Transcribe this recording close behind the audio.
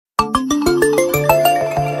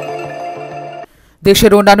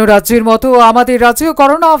দেশের অন্যান্য রাজ্যের মতো আমাদের রাজ্যেও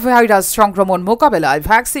করোনা ভাইরাস সংক্রমণ মোকাবেলায়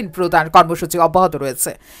ভ্যাকসিন প্রদান কর্মসূচি অব্যাহত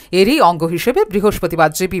রয়েছে। এরই অঙ্গ হিসেবে বৃহস্পতিবার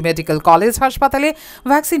জিবি মেডিকেল কলেজ হাসপাতালে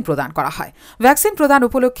ভ্যাকসিন প্রদান করা হয়। ভ্যাকসিন প্রদান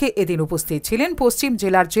উপলক্ষে এদিন উপস্থিত ছিলেন পশ্চিম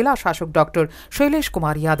জেলার জেলা শাসক ডক্টর শৈলেশ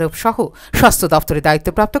কুমার যাদব সহ স্বাস্থ্য দপ্তরের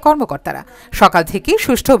দায়িত্বপ্রাপ্ত কর্মকর্তারা। সকাল থেকেই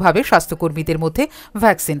সুষ্ঠুভাবে স্বাস্থ্যকর্মীদের মধ্যে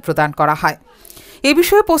ভ্যাকসিন প্রদান করা হয়। এ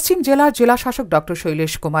বিষয়ে পশ্চিম জেলার জেলা শাসক ডক্টর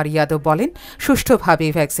শৈলেশ কুমার যাদব বলেন, সুষ্ঠুভাবে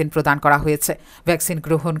ভ্যাকসিন প্রদান করা হয়েছে। ভ্যাকসিন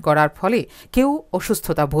গ্রহণ করার ফলে কেউ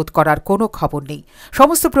অসুস্থতা বোধ করার কোনো খবর নেই।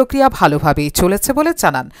 সমস্ত প্রক্রিয়া ভালোভাবেই চলেছে বলে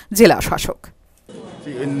জানান জেলা শাসক।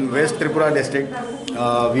 In West Tripura district,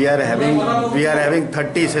 we are having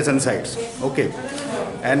 30 session sites. Okay,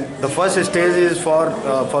 and the first stage is for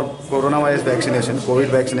coronavirus vaccination. COVID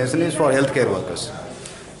vaccination is for healthcare workers.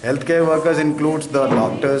 Healthcare workers includes the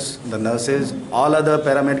doctors, the nurses, all other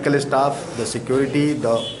paramedical staff, the security,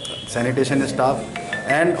 the sanitation staff,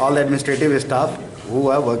 and all the administrative staff who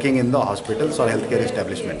are working in the hospitals or healthcare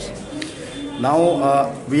establishments. Now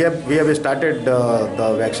we have started the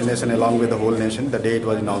vaccination along with the whole nation the day it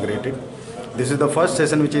was inaugurated. This is the first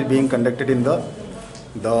session which is being conducted in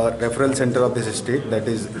the referral center of this state, that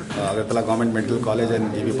is Agartala Government Medical College and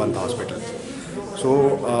GB Pant Hospital. So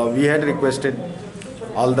we had requested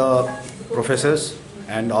all the professors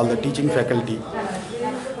and all the teaching faculty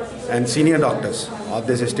and senior doctors of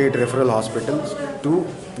this state referral hospitals to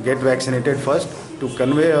get vaccinated first, to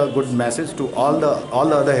convey a good message to all the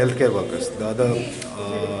other healthcare workers, the other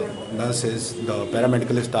nurses, the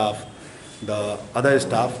paramedical staff, the other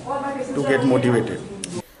staff, to get motivated.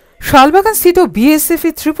 শালবাগানস্থিত BSF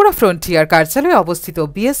Tripura frontier কার্যালয়ে অবস্থিত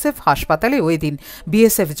BSF হাসপাতালে ওই দিন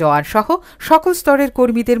BSF জওয়ান সহ সকল স্তরের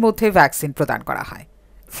কর্মীদের মধ্যে ভ্যাকসিন প্রদান করা হয়।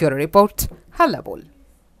 ফিউরো রিপোর্ট, হাল্লাবোল।